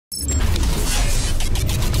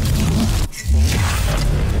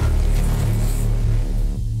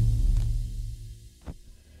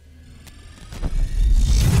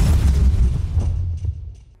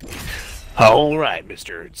Alright,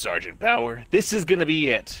 Mr. Sergeant Power. This is gonna be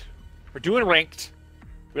it. We're doing ranked.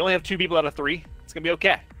 We only have 2 people out of 3. It's gonna be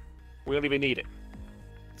okay. We don't even need it.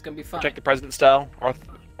 It's gonna be fine. Protect the President style.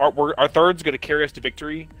 Our third's gonna carry us to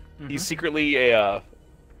victory. He's secretly a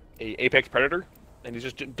apex predator, and he's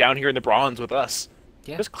just down here in the bronze with us.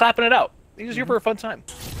 Yeah. Just clapping it out. He's just here for a fun time.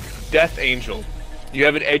 Death Angel. You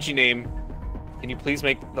have an edgy name. Can you please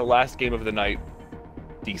make the last game of the night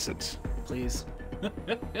decent? Please.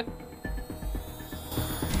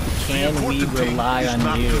 Can we rely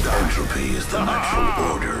on you? Entropy is the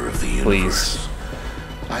natural order of the universe. Please.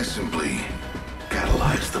 I simply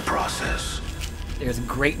catalyze the process. There's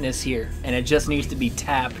greatness here, and it just needs to be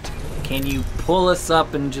tapped. Can you pull us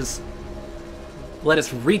up and just let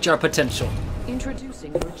us reach our potential?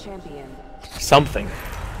 Introducing your champion. Something.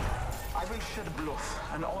 I will shed blood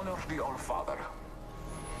and honor the All-Father.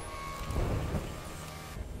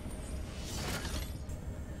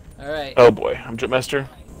 Alright. Oh boy, I'm Jetmaster.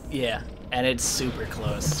 Yeah, and it's super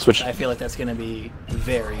close. Switch. I feel like that's gonna be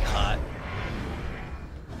very hot.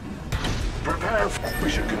 Prepare. We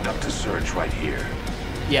should conduct a search right here.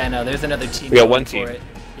 Yeah, no, there's another team. We got going one for team. it.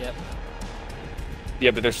 Yep.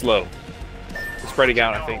 Yeah, but they're slow. They're spreading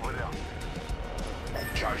out, I think.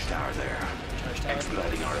 Charge tower there. Charge tower.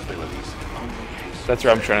 Expediting our abilities. That's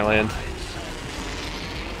where I'm trying to land.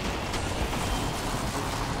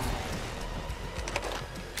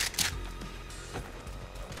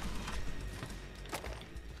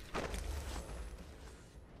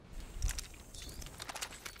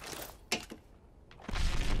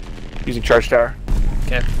 Using charge tower.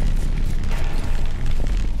 Okay.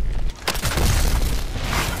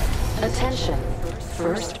 Attention.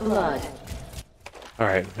 First blood.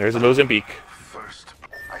 Alright, there's a Mozambique. First,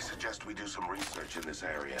 I suggest we do some research in this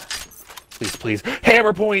area. Please, please.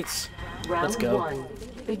 Hammer points! Round Let's go. 1.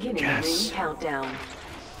 Beginning Yes. ring countdown.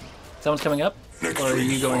 Someone's coming up? Or are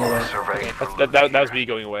you going away? Survey. That was me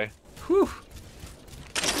going away. Whew.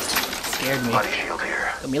 Scared me. Body shield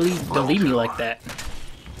here. Don't leave me like that.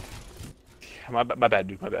 My bad,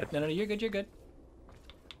 dude. My bad. No, you're good, you're good.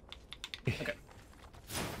 Okay.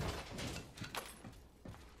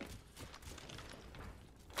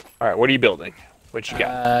 Alright, what are you building? What you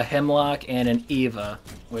got? Hemlock and an Eva,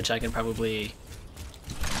 which I can probably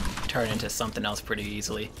turn into something else pretty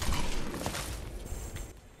easily.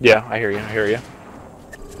 Yeah, I hear you. I hear you.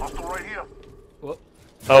 Hostile right here. Whoop.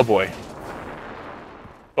 Oh boy.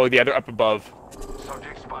 Oh, yeah, they're up above.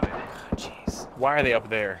 Subject spotted. Oh, jeez. Why are they up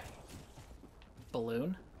there?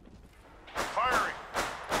 Balloon? Firing.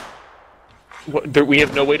 We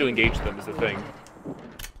have no way to engage them, is the thing.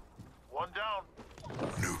 One down.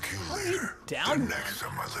 New kill leader. Down? Next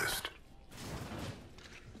on my list.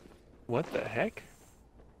 What the heck?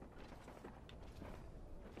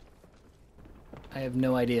 I have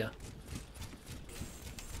no idea.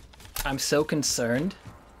 I'm so concerned.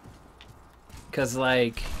 Because,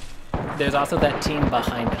 like, there's also that team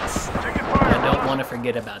behind us. I don't want to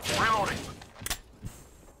forget about them. Reloading.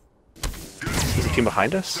 Is the team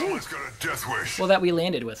behind us? Someone's got a death wish. Well, that we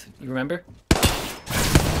landed with. You remember?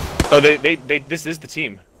 Oh, this is the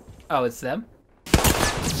team. Oh, it's them?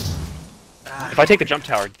 If I take the jump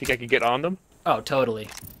tower, do you think I could get on them? Oh, totally.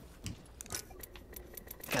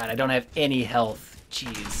 God, I don't have any health.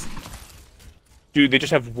 Jeez. Dude, they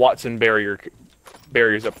just have Watson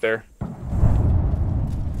barriers up there.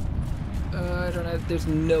 I don't have. There's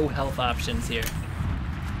no health options here.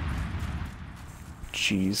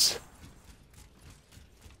 Jeez.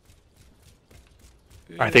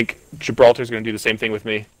 I think Gibraltar's gonna do the same thing with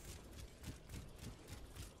me.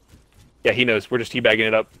 Yeah, he knows. We're just teabagging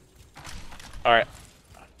it up. Alright.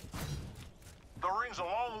 The ring's a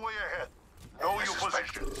long way ahead. Know your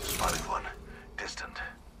position. Spotted one. Distant.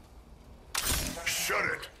 Shut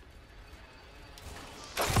it.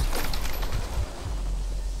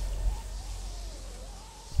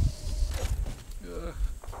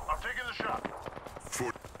 I'm taking the shot.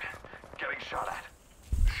 For Getting shot at.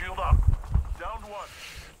 Shield up. Downed one.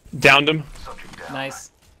 Downed him. Subject down.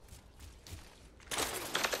 Nice.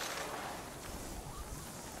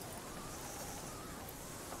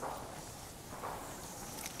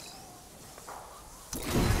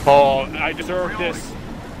 Oh, I deserve this.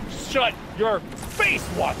 Shut your face,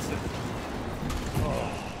 Watson!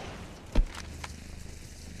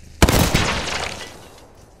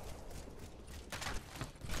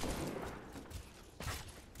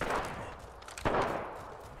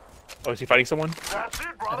 Oh, is he fighting someone? That's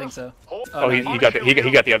it, brother. I think so. Oh, he nice. got he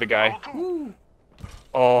got the other guy. Woo.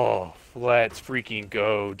 Oh, let's freaking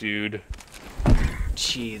go, dude.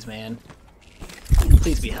 Jeez, man.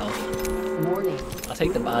 Please be health. Warning. I'll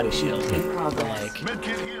take the body shield. Progress. Like,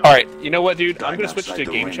 Medkit here. All right, you know what, dude? I'm gonna switch to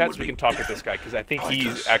game chat so we can talk with this guy because I think he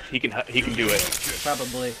can do it.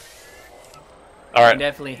 probably. All right,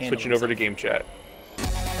 Definitely handle switching over to himself. game chat.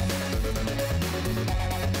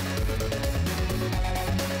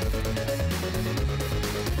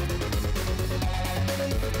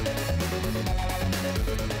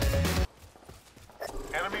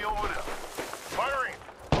 Enemy over there. Firing.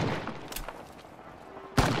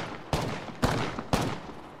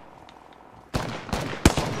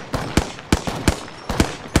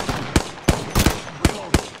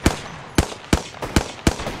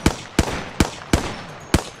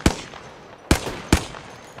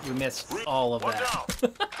 You missed all of One that.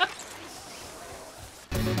 down.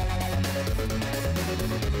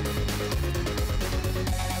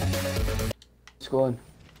 Squad.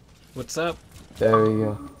 What's up? There we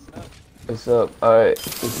go. What's up? Alright,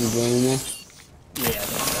 is he getting there? Yeah, I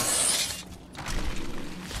think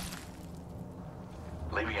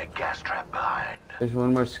Leaving a gas trap behind. There's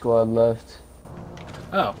one more squad left. so.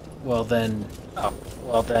 Oh, well then.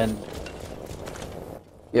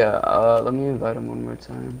 Yeah, let me invite him one more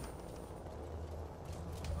time.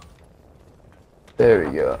 There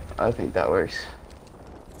we go. I think that works.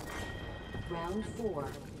 Round 4.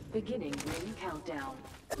 Beginning ring countdown.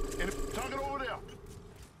 Target over there.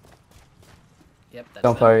 Yep, that's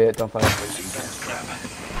Don't it. fire yet, don't fire.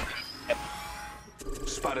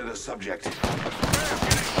 Spotted a subject.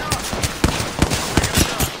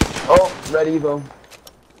 Oh, red Evo.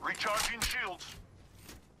 Recharging shields.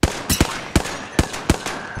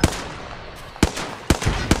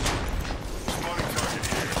 Spotting target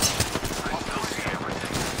here. I still see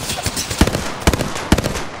everything.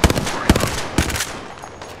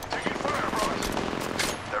 Taking fire, bros.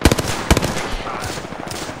 They're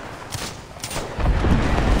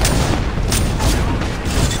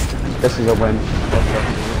This is a win.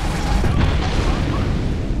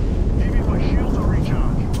 Give me my shields or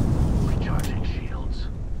recharge. Recharging shields.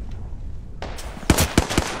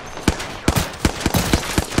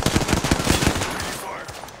 Ready fire.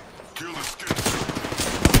 Kill the skin.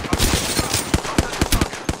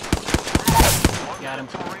 Got him.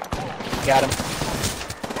 Got him.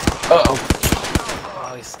 Uh-oh.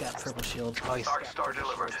 Oh, he's got purple shield. Arc Star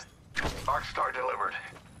delivered. Arc Star delivered.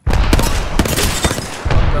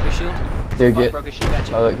 Broke his shield. Here, get. Broke his shield. Got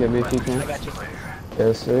you. Oh, give me if you I can. got you.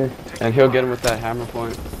 Yes, sir. And he'll get him with that hammer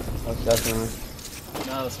point. Most definitely.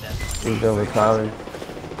 No, it's dead. He's overpowered.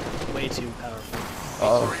 Way too powerful.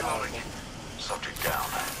 Oh, Reloading. Subject down.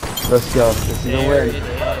 let's go. This is a There it win.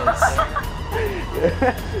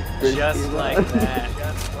 is. Just like that.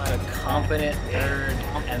 A competent nerd,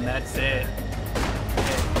 and that's it.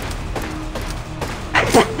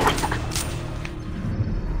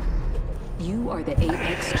 You are the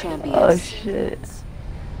Apex champions. Oh, shit.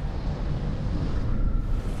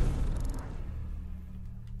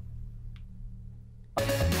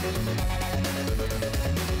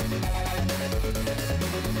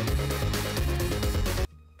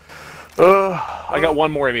 I got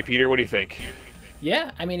one more, Amy Peter. What do you think?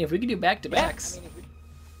 Yeah, I mean, if we could do back-to-backs.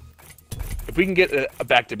 If we can get a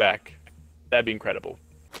back-to-back, that'd be incredible.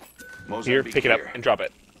 Here, pick it up and drop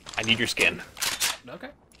it. I need your skin. Okay.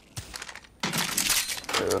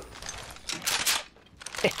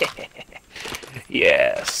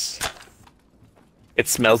 Yes. It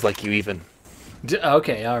smells like you even.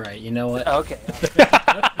 Okay, alright, you know what? Okay.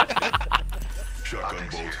 Shotgun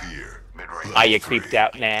bolt here. Mid-range. Are you creeped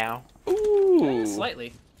out now? Ooh.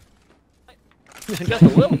 Slightly. Just a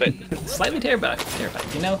little bit. Slightly terrified,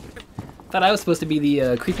 you know? Thought I was supposed to be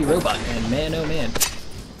the creepy robot, and man, oh man.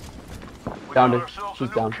 We Down got her. ourselves She's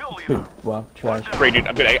a new down. kill leader. Wow, trash. Great, dude.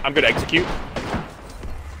 I'm gonna execute.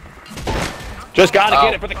 Just gotta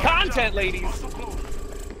get it for the content, ladies.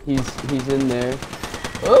 He's in there.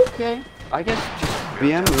 Okay. I guess just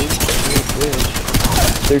BM me.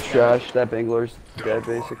 They're trash. That Bangalore's dead,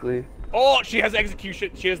 basically. Oh, she has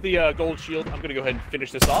execution. She has the gold shield. I'm gonna go ahead and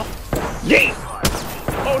finish this off. Yay!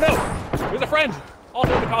 Oh no! There's a friend.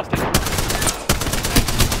 Also in the costume.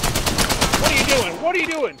 What are you doing? What are you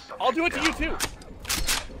doing? I'll do it to you too.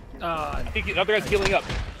 I think the other guy's healing up.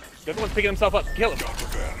 The other one's picking himself up. Kill him.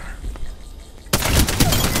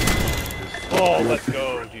 Oh, let's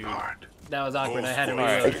go, dude. That was awkward, I had to Alright.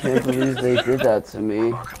 I reload. can't believe they did that to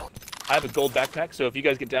me. I have a gold backpack, so if you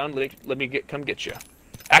guys get down, let me come get you.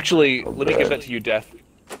 Actually, let me give that to you, Death.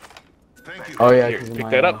 Thank you. Oh yeah, Here, 'cause of pick my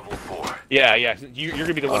that up. Level 4. Yeah. You're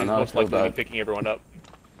gonna be the one who's no, I most feel likely to be bad. picking everyone up.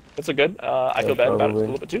 That's a good. I feel Yeah, bad about it a probably.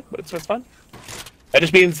 little bit too, but it's fun. That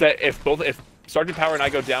just means that if Sergeant Power and I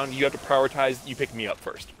go down, you have to prioritize. You pick me up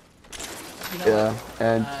first. You know Yeah, what?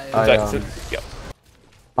 and Yep.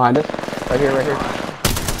 behind us, right here, right here.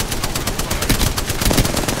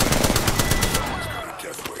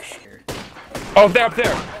 Oh, they're up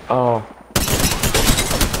there. Oh,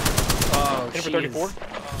 Oh, Hit for she 34. is-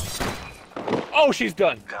 Oh, she's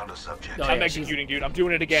done. Down to subject. Oh, I'm yeah, executing, dude. I'm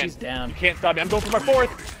doing it again. She's down. You can't stop me. I'm going for my fourth.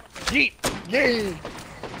 Yeet. Yay.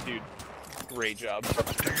 Dude, great job.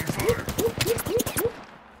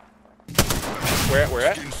 Where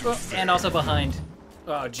at? Oh, and also behind.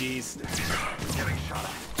 Oh, jeez. Getting shot.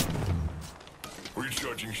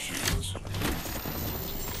 Recharging shields.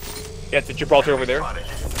 Yeah, it's a Gibraltar over there. Spotted.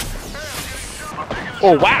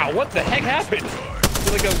 Oh, wow. What the heck happened?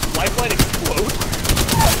 Did like a lifeline explode?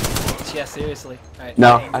 Yeah, seriously. Alright.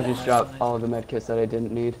 no, I just dropped all of the med kits that I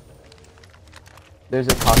didn't need. There's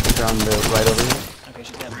a caustic around the right over here. Okay,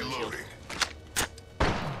 she's got a shield. Reloading.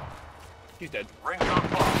 He's dead. Rings on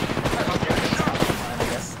fire. I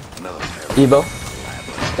guess. Another pair. Evo.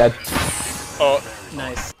 Dead. Oh,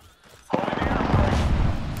 Nice. Holding the airport.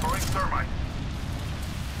 Throwing thermite.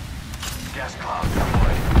 Gas cloud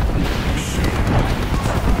deployed.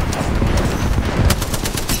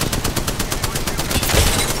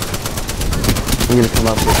 I'm gonna come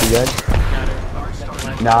up with you guys. Got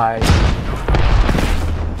her. Nice.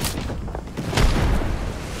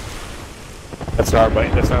 that's not our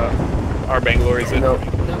bank. That's not our Bangalore, is it? No, No,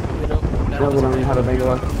 we don't. no, we don't even have a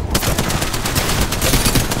Bangalore.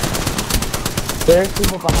 There's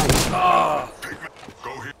people behind. Go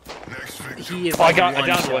here. Next victim. He is Oh, I got- I one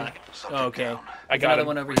downed shot. one. Oh, okay. I There's got another him.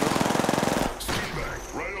 one over here. Steam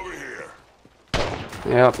right over here.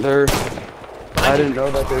 Yeah, there. I didn't know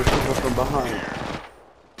that there's people from behind.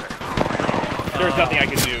 There's nothing I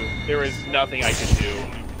can do. There is nothing I can do.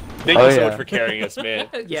 Thank Oh, you so yeah. much for carrying us, man.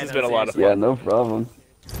 This Yeah, has no, been a lot of fun. Yeah, no problem.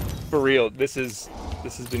 For real, this has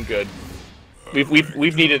been good.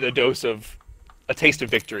 We've needed a dose of a taste of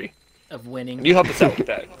victory. Of winning. And you helped us out with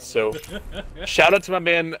that. So shout out to my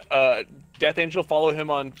man Death Angel. Follow him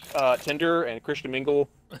on Tinder and Christian Mingle,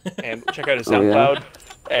 and check out his Oh, yeah. SoundCloud.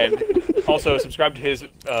 And also subscribe to his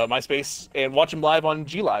MySpace and watch him live on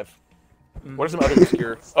G Live. What are some other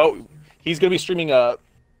obscure? Oh, he's gonna be streaming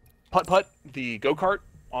Putt Putt, the go-kart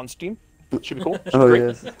on Steam. Should be cool. Should be Oh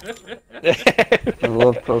great. yes. I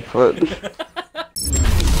love Putt Putt.